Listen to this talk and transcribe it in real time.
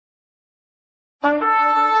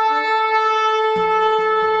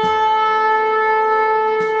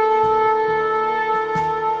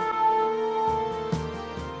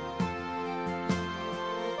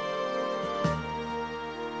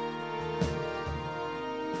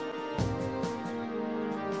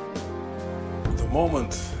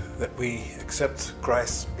moment that we accept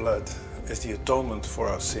Christ's blood as the atonement for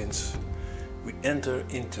our sins, we enter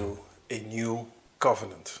into a new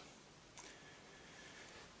covenant.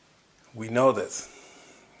 We know that.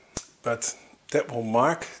 But that will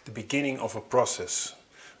mark the beginning of a process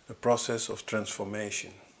of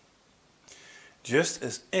transformation. Just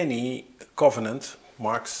as any covenant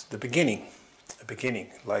marks the beginning. A beginning,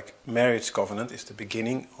 like marriage covenant is the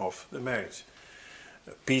beginning of the marriage.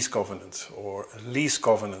 A peace covenant or a lease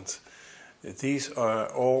covenant. These are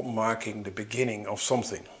all marking the beginning of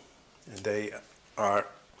something. And they are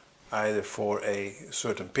either for a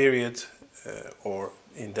certain period or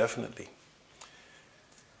indefinitely.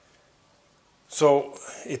 So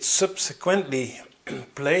it subsequently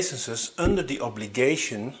places us under the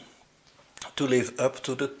obligation to live up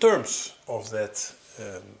to the terms of that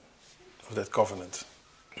covenant.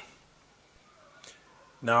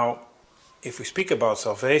 Now, if we speak about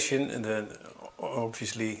salvation, and then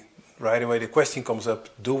obviously right away the question comes up,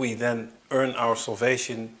 do we then earn our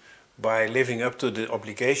salvation by living up to the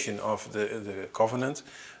obligation of the covenant?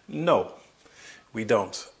 No, we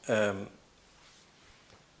don't.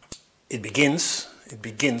 It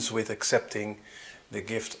begins with accepting the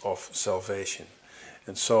gift of salvation.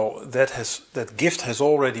 And so that gift has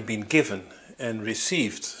already been given and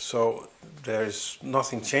received. So there is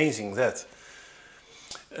nothing changing that.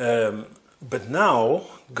 But now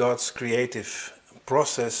God's creative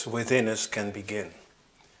process within us can begin.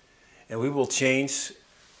 And we will change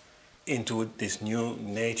into this new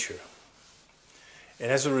nature.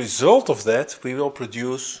 And as a result of that, we will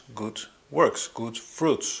produce good works, good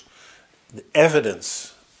fruits. The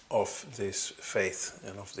evidence of this faith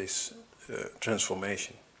and of this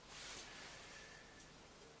transformation.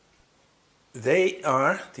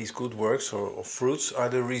 These good works or fruits are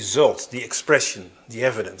the result, the expression, the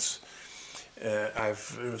evidence.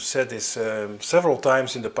 I've said this several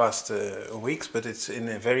times in the past weeks, but it's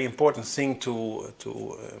a very important thing to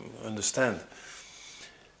understand.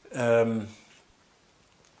 So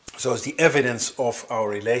it's the evidence of our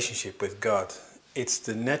relationship with God. It's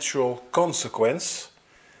the natural consequence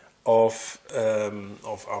of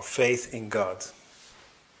our faith in God.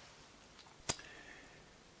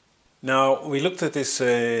 Now, we looked at this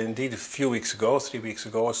indeed a few weeks ago, 3 weeks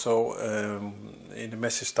ago or so, in the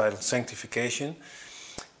message titled Sanctification.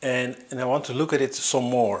 And I want to look at it some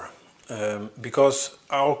more. Because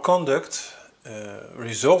our conduct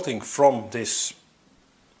resulting from this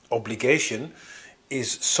obligation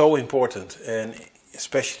is so important. And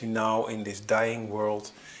especially now in this dying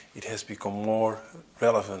world, it has become more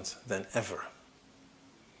relevant than ever.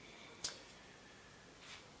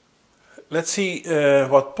 Let's see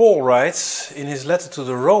what Paul writes in his letter to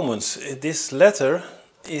the Romans. This letter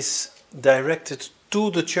is directed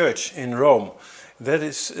to the church in Rome. That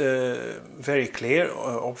is very clear.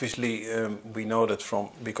 Obviously, we know that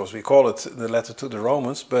because we call it the letter to the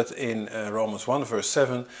Romans, but in Romans 1 verse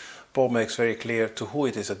 7, Paul makes very clear to who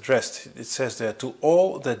it is addressed. It says there, to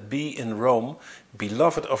all that be in Rome,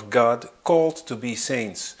 beloved of God, called to be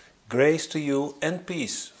saints, grace to you and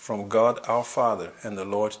peace from God our Father and the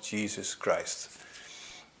Lord Jesus Christ.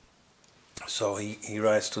 So he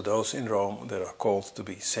writes to those in Rome that are called to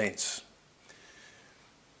be saints.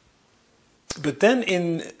 But then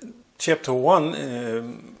in chapter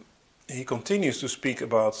 1, he continues to speak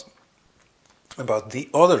about the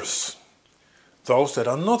others. Those that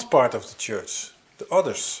are not part of the church, the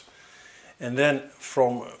others. And then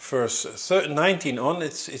from verse 19 on,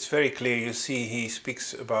 it's very clear. You see he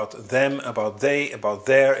speaks about them, about they, about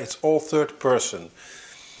their. It's all third person.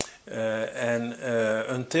 And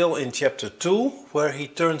until in chapter 2, where he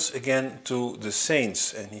turns again to the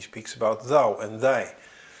saints. And he speaks about thou and thy.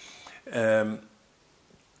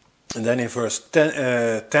 And then in verse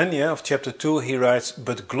 10 of chapter 2 he writes,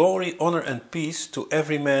 but glory, honor and peace to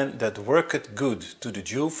every man that worketh good, to the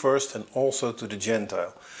Jew first and also to the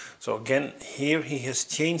Gentile. So again, here he has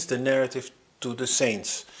changed the narrative to the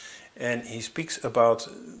saints. And he speaks about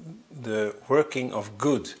the working of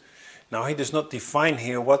good. Now he does not define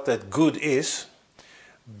here what that good is,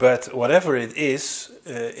 but whatever it is,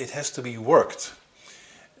 it has to be worked.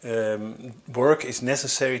 Work is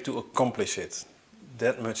necessary to accomplish it.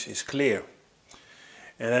 That much is clear.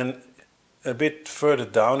 And then a bit further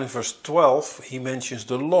down in verse 12 he mentions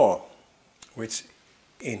the law, which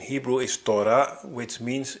in Hebrew is Torah, which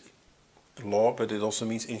means law, but it also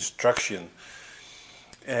means instruction.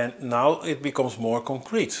 And now it becomes more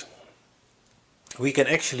concrete. We can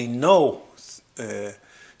actually know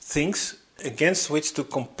things against which to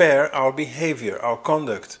compare our behavior, our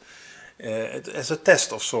conduct, as a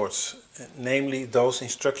test of sorts, namely those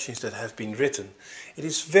instructions that have been written. It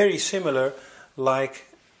is very similar like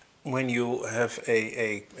when you have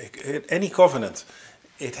any covenant.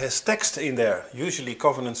 It has text in there. Usually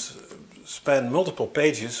covenants span multiple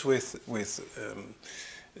pages with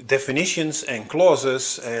definitions and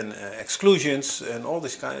clauses and exclusions and all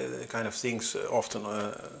this kind of things, often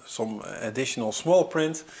some additional small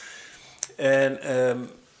print. And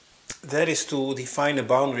that is to define the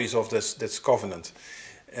boundaries of this covenant.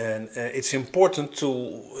 And it's important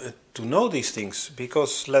to know these things,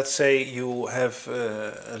 because let's say you have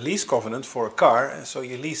a lease covenant for a car, and so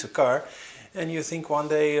you lease a car, and you think one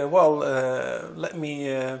day, let me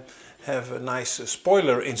have a nice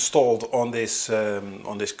spoiler installed on this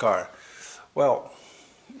car. Well,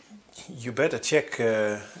 you better check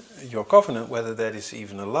your covenant whether that is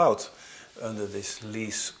even allowed under this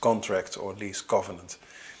lease contract or lease covenant.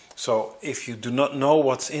 So if you do not know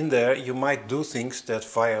what's in there, you might do things that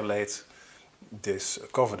violate this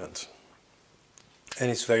covenant.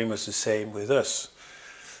 And it's very much the same with us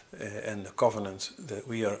and the covenant that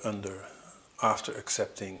we are under after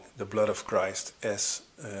accepting the blood of Christ as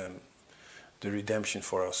the redemption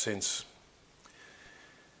for our sins.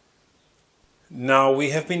 Now,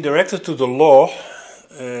 we have been directed to the law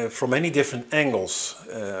from many different angles,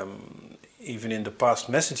 even in the past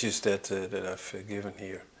messages that I've given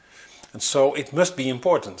here. And so it must be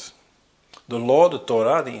important. The law, the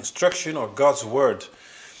Torah, the instruction, or God's word.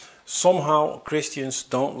 Somehow Christians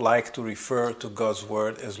don't like to refer to God's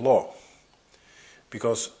word as law,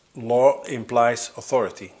 because law implies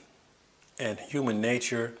authority, and human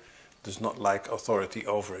nature does not like authority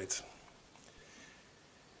over it.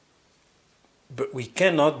 But we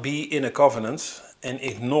cannot be in a covenant and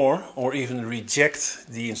ignore or even reject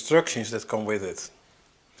the instructions that come with it.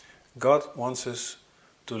 God wants us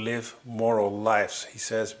to live moral lives. He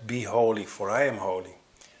says, "Be holy, for I am holy."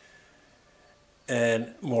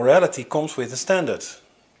 And morality comes with a standard.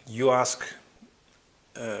 You ask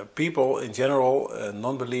people in general,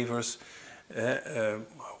 non-believers,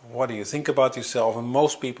 what do you think about yourself? And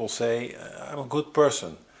most people say, I'm a good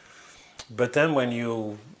person. But then when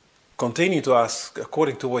you continue to ask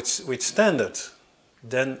according to which standard,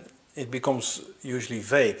 then it becomes usually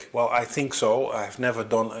vague. Well, I think so. I've never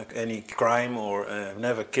done any crime, or I've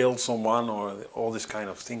never killed someone, or all this kind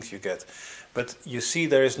of things you get. But you see,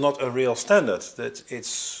 there is not a real standard. That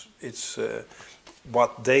it's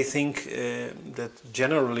what they think that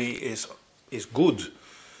generally is good.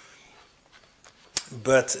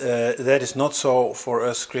 But that is not so for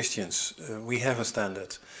us Christians. We have a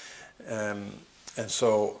standard, and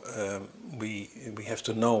so we have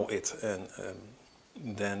to know it and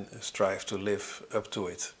then strive to live up to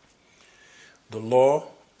it. The law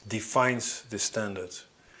defines the standard,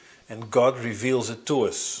 and God reveals it to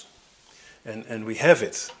us, and we have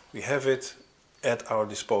it. We have it at our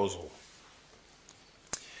disposal.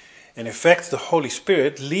 And in fact, the Holy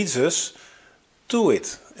Spirit leads us to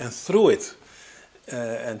it and through it,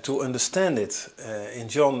 and to understand it. In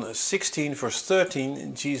John 16, verse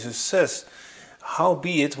 13, Jesus says,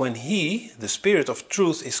 "Howbeit, when He, the Spirit of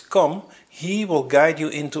truth, is come, He will guide you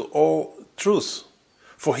into all truth.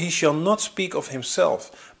 For He shall not speak of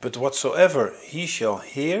Himself, but whatsoever He shall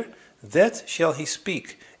hear, that shall He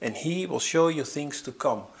speak, and He will show you things to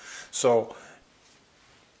come." So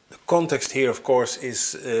the context here, of course,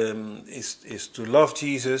 is to love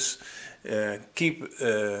Jesus, keep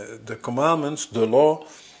the commandments, the law,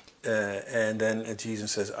 and then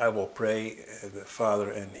Jesus says, "I will pray the Father,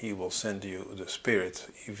 and He will send you the Spirit,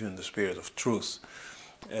 even the Spirit of truth."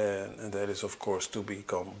 And that is, of course, to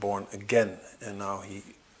become born again. And now he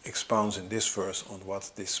expounds in this verse on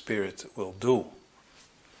what this Spirit will do.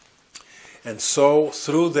 And so,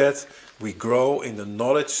 through that, we grow in the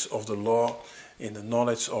knowledge of the law, in the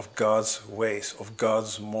knowledge of God's ways, of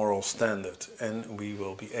God's moral standard, and we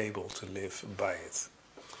will be able to live by it.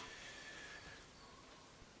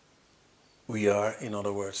 We are, in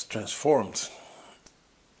other words, transformed.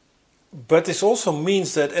 But this also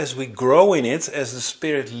means that as we grow in it, as the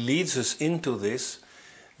Spirit leads us into this,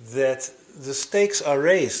 that the stakes are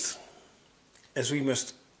raised, as we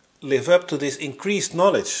must live up to this increased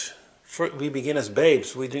knowledge. We begin as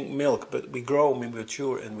babes, we drink milk, but we grow, we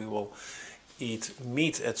mature, and we will eat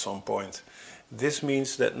meat at some point. This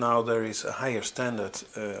means that now there is a higher standard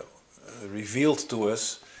revealed to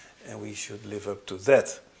us, and we should live up to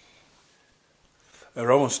that.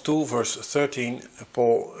 Romans 2, verse 13,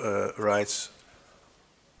 Paul writes,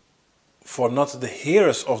 "For not the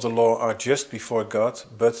hearers of the law are just before God,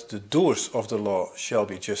 but the doers of the law shall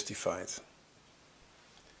be justified."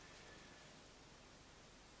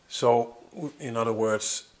 So, in other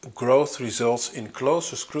words, growth results in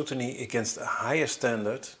closer scrutiny against a higher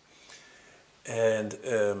standard, and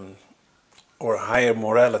or higher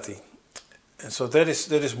morality. And so that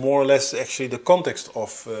is more or less actually the context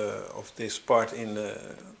of this part in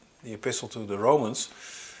the epistle to the Romans,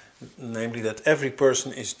 namely that every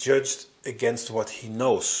person is judged against what he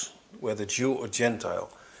knows, whether Jew or Gentile.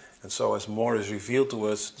 And so as more is revealed to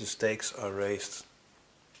us, the stakes are raised.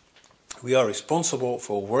 We are responsible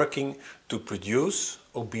for working to produce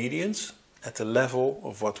obedience at the level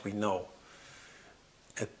of what we know,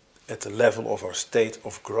 at the level of our state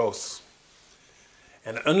of growth.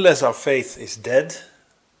 And unless our faith is dead,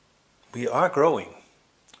 we are growing.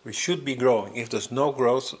 We should be growing. If there's no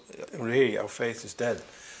growth, really our faith is dead.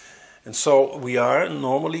 And so we are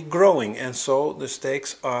normally growing, and so the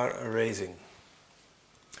stakes are raising.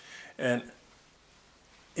 And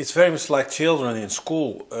it's very much like children in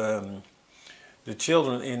school. The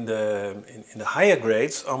children in the higher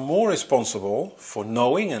grades are more responsible for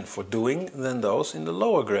knowing and for doing than those in the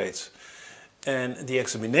lower grades. And the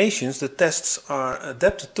examinations, the tests, are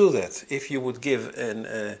adapted to that. If you would give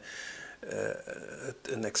an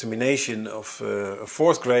examination of a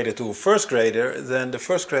fourth grader to a first grader, then the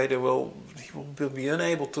first grader will be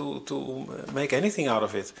unable to make anything out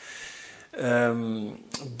of it.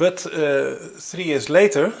 But 3 years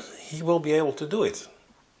later, he will be able to do it,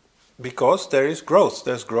 because there is growth.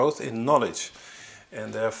 There's growth in knowledge,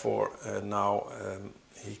 and therefore now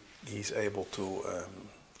he's able to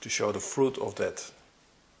show the fruit of that.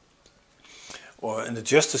 And the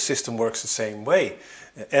justice system works the same way.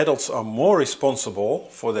 Adults are more responsible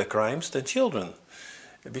for their crimes than children,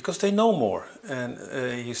 because they know more. And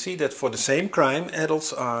you see that for the same crime,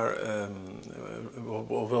 adults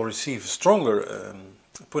will receive stronger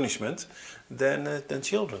punishment than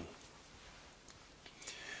children.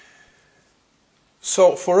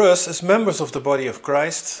 So for us, as members of the body of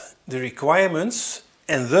Christ, the requirements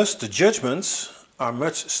and thus the judgments are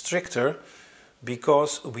much stricter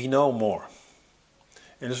because we know more.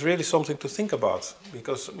 And it's really something to think about,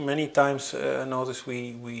 because many times I notice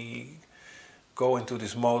we go into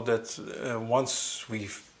this mode that once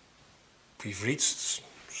we've reached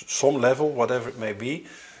some level, whatever it may be,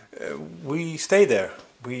 we stay there.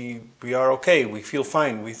 We are okay. We feel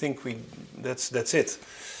fine. We think that's it.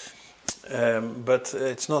 But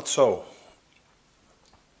it's not so.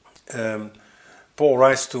 Paul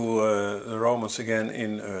writes to the Romans again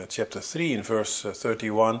in chapter 3 in verse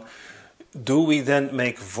 31, "Do we then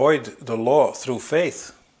make void the law through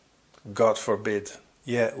faith? God forbid.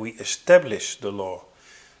 Yeah, we establish the law."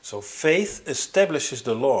 So faith establishes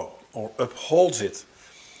the law, or upholds it,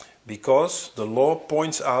 because the law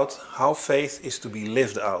points out how faith is to be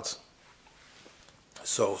lived out.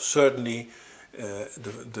 So certainly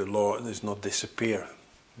the law does not disappear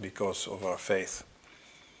because of our faith.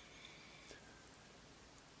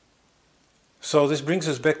 So this brings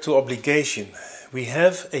us back to obligation. We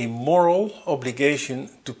have a moral obligation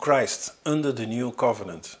to Christ under the new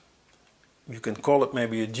covenant. You can call it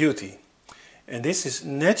maybe a duty. And this is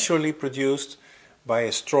naturally produced by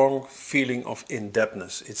a strong feeling of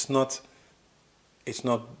indebtedness. It's not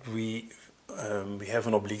we have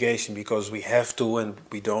an obligation because we have to and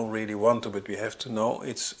we don't really want to, but we have to. No,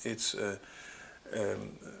 it's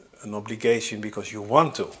an obligation because you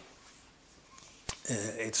want to.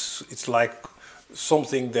 It's like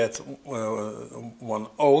something that one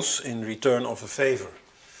owes in return of a favor.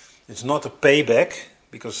 It's not a payback,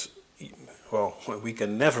 because, well, we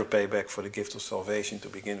can never pay back for the gift of salvation to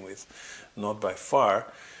begin with, not by far.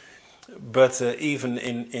 But even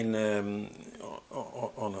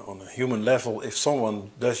on a human level, if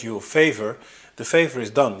someone does you a favor, the favor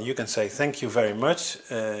is done. You can say thank you very much,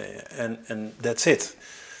 and that's it.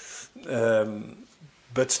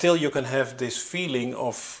 But still you can have this feeling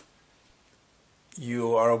of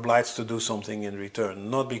you are obliged to do something in return.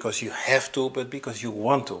 Not because you have to, but because you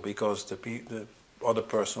want to, because the other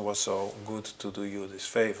person was so good to do you this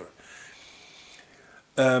favor.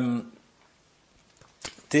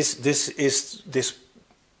 This is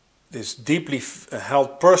this deeply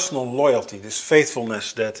held personal loyalty, this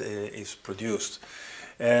faithfulness that is produced.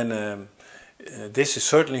 And this is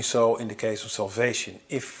certainly so in the case of salvation.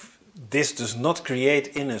 If this does not create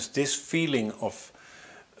in us this feeling of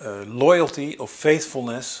loyalty, of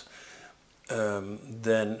faithfulness,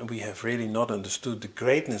 then we have really not understood the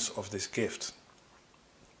greatness of this gift.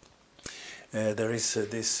 There is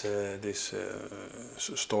this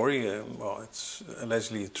story, well, it's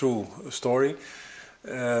allegedly a true story,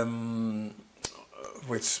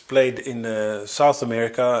 which played in South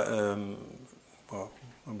America well,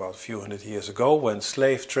 about a few hundred years ago, when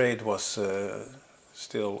slave trade was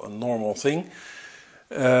still a normal thing.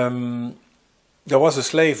 There was a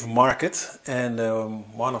slave market, and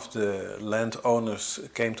one of the landowners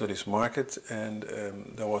came to this market, and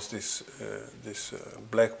there was this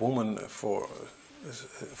black woman for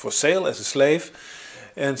sale as a slave,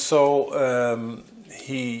 and so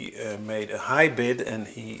he made a high bid, and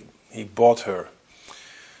he bought her.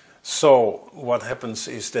 So what happens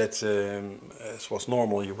is that, as was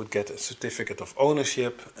normal, you would get a certificate of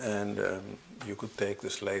ownership, and you could take the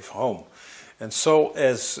slave home. And so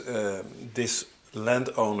as this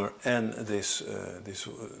landowner and this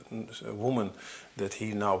woman that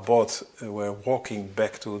he now bought were walking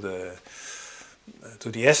back to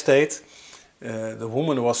the estate, the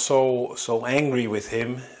woman was so angry with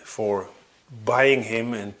him for buying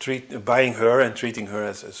him and buying her and treating her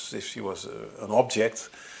as if she was an object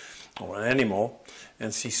or an animal,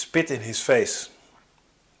 and she spit in his face.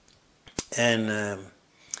 And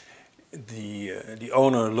the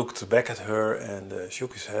owner looked back at her and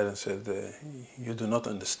shook his head and said, "You do not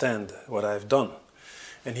understand what I've done."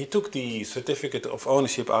 And he took the certificate of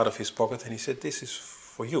ownership out of his pocket and he said, "This is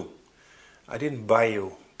for you. I didn't buy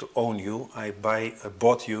you to own you. I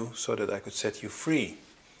bought you so that I could set you free."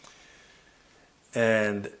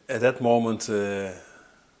 And at that moment,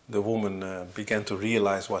 the woman began to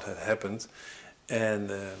realize what had happened,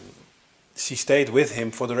 and she stayed with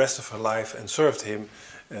him for the rest of her life and served him,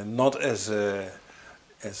 not as a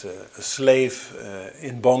slave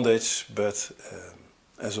in bondage, but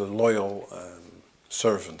as a loyal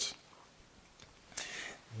servant.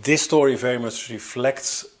 This story very much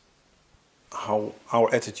reflects how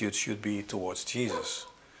our attitude should be towards Jesus.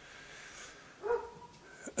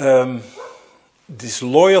 This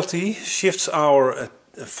loyalty shifts our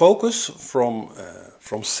focus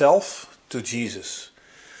from self to Jesus,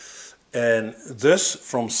 and thus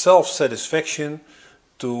from self-satisfaction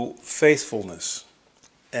to faithfulness.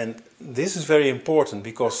 And this is very important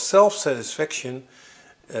because self-satisfaction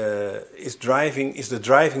is the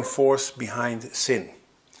driving force behind sin.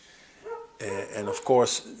 And of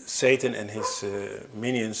course, Satan and his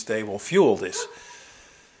minions, they will fuel this.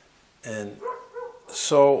 And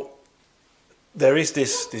so there is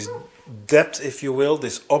this debt, if you will,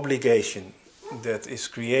 this obligation that is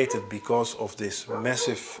created because of this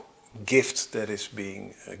massive gift that is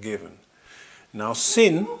being given. Now,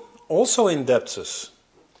 sin also indebts us,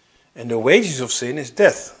 and the wages of sin is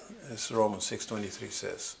death, as Romans 6:23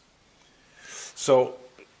 says. So,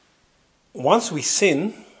 once we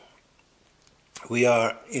sin, we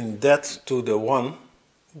are in debt to the one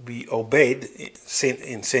we obeyed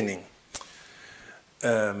in sinning.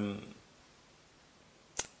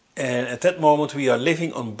 And at that moment we are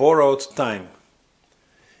living on borrowed time.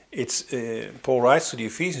 It's Paul writes to the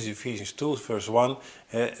Ephesians 2, verse 1,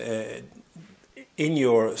 in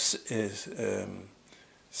your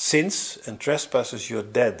sins and trespasses you're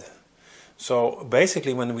dead. So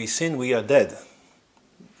basically when we sin we are dead.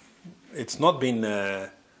 It's not been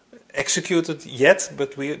executed yet,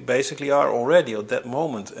 but we basically are already at that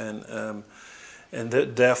moment, and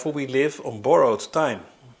therefore we live on borrowed time,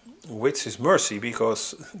 which is mercy,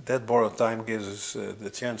 because that borrowed time gives us the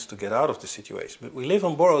chance to get out of the situation. But we live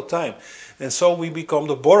on borrowed time, and so we become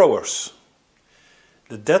the borrowers,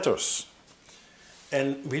 the debtors,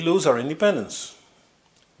 and we lose our independence.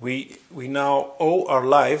 We now owe our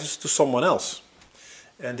lives to someone else,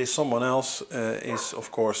 and this someone else is, of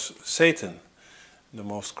course, Satan, the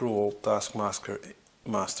most cruel taskmaster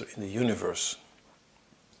in the universe.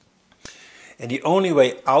 And the only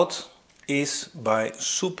way out is by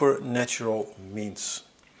supernatural means.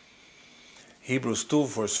 Hebrews 2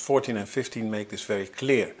 verse 14 and 15 make this very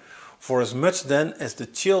clear. For as much then as the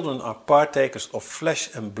children are partakers of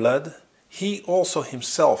flesh and blood, he also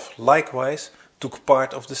himself likewise took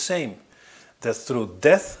part of the same, that through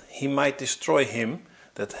death he might destroy him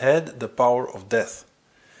that had the power of death,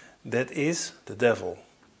 that is, the devil,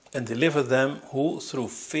 and deliver them who through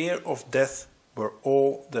fear of death were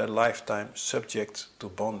all their lifetime subject to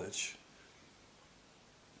bondage.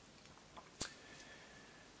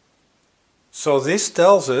 So this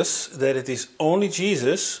tells us that it is only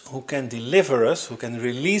Jesus who can deliver us, who can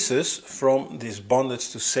release us from this bondage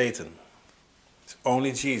to Satan. It's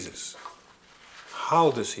only Jesus.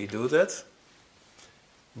 How does he do that?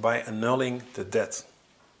 By annulling the debt.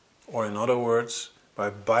 Or in other words, by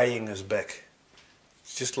buying us back.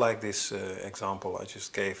 It's just like this example I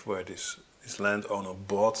just gave where this landowner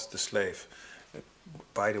bought the slave.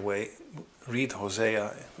 By the way, read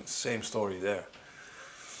Hosea, same story there.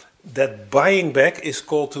 That buying back is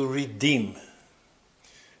called to redeem.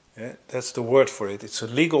 Yeah, that's the word for it. It's a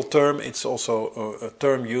legal term. It's also a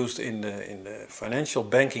term used in the financial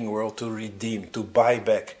banking world, to redeem, to buy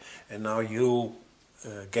back. And now you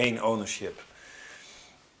gain ownership.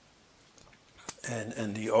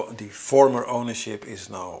 and the former ownership is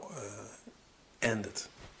now ended.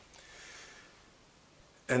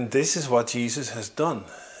 And this is what Jesus has done.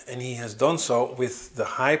 And he has done so with the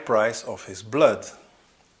high price of his blood.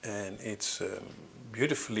 And it's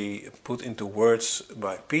beautifully put into words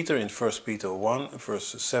by Peter in 1 Peter 1,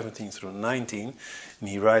 verses 17 through 19. And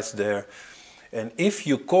he writes there, "And if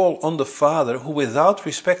you call on the Father, who without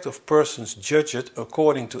respect of persons judgeth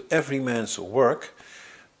according to every man's work,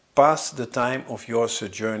 pass the time of your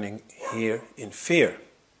sojourning here in fear.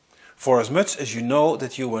 For as much as you know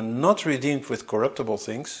that you were not redeemed with corruptible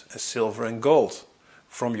things, as silver and gold,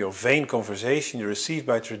 from your vain conversation you received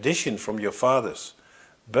by tradition from your fathers,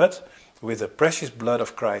 but with the precious blood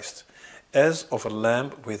of Christ, as of a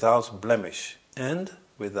lamb without blemish and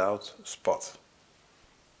without spot."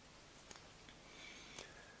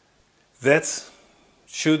 That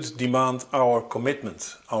should demand our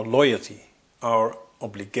commitment, our loyalty, our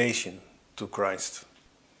obligation to Christ.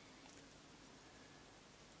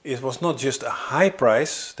 It was not just a high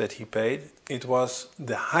price that he paid, it was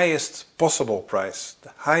the highest possible price,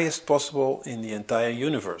 the highest possible in the entire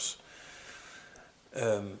universe.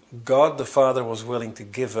 God the Father was willing to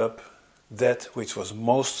give up that which was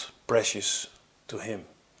most precious to him.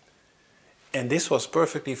 And this was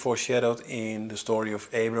perfectly foreshadowed in the story of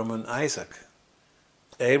Abram and Isaac.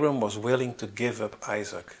 Abram was willing to give up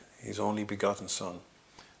Isaac, his only begotten son,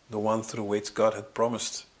 the one through which God had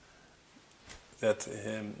promised that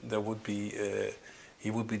he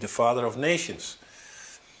would be the father of nations.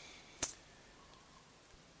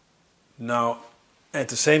 Now, at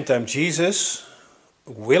the same time, Jesus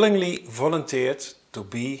willingly volunteered to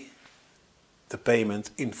be the payment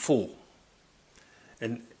in full.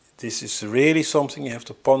 And this is really something you have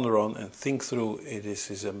to ponder on and think through. It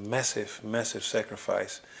is a massive, massive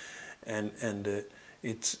sacrifice. And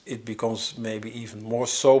it becomes maybe even more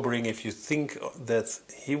sobering if you think that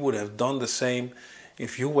he would have done the same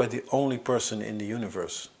if you were the only person in the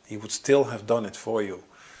universe. He would still have done it for you.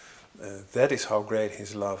 That is how great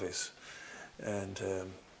his love is. And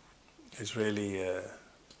it's really,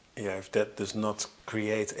 if that does not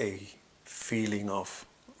create a feeling of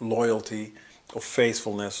loyalty, of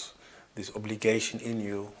faithfulness, this obligation in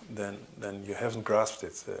you, then you haven't grasped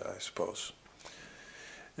it, I suppose.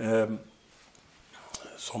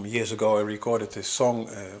 Some years ago I recorded this song,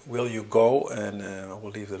 Will You Go? And I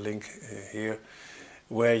will leave the link here,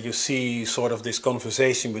 where you see sort of this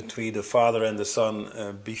conversation between the Father and the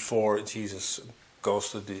Son before Jesus goes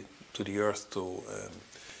to the earth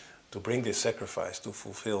to bring this sacrifice, to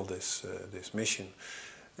fulfill this mission.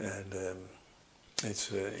 And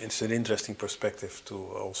it's an interesting perspective to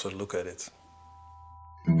also look at it.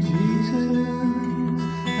 Jesus,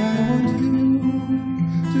 I want you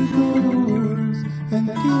to go to earth and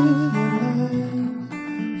give your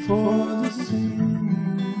life for the sin.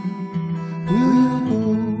 Will you go?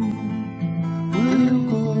 Will you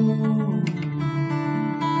go?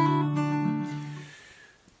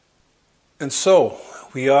 And so,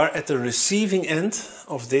 we are at the receiving end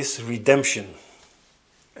of this redemption.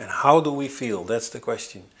 And how do we feel? That's the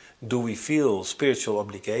question. Do we feel spiritual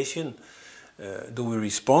obligation? Do we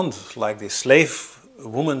respond like this slave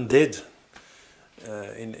woman did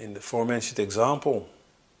in the aforementioned example?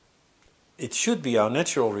 It should be our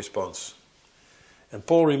natural response. And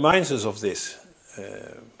Paul reminds us of this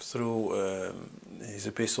through his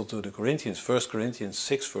epistle to the Corinthians, 1 Corinthians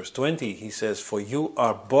 6 verse 20. He says, "For you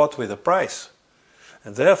are bought with a price,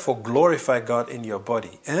 and therefore glorify God in your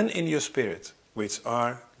body and in your spirit, which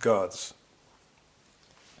are God's."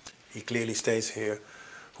 He clearly states here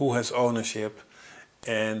who has ownership,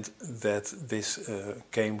 and that this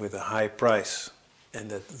came with a high price, and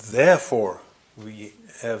that therefore we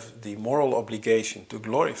have the moral obligation to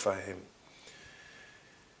glorify him.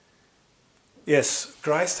 Yes,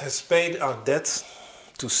 Christ has paid our debt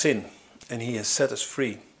to sin, and he has set us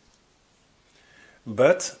free.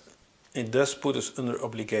 But it does put us under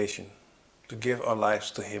obligation to give our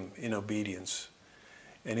lives to him in obedience.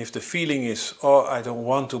 And if the feeling is, oh, I don't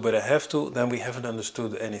want to, but I have to, then we haven't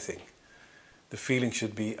understood anything. The feeling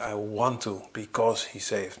should be, I want to, because he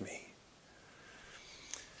saved me.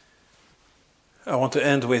 I want to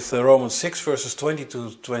end with Romans 6 verses 20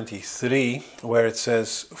 to 23, where it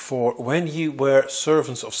says, "For when ye were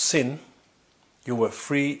servants of sin, you were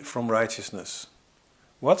free from righteousness.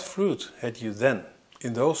 What fruit had you then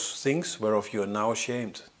in those things whereof you are now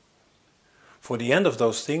ashamed? For the end of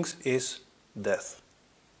those things is death.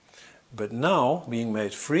 But now, being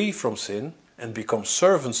made free from sin and become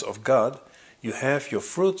servants of God, you have your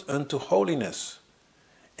fruit unto holiness,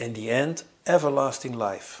 and the end everlasting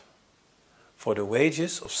life. For the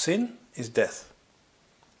wages of sin is death,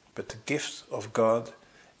 But the gift of God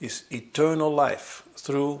is eternal life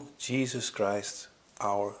through Jesus Christ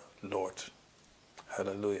our Lord.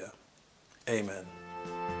 Hallelujah. Amen.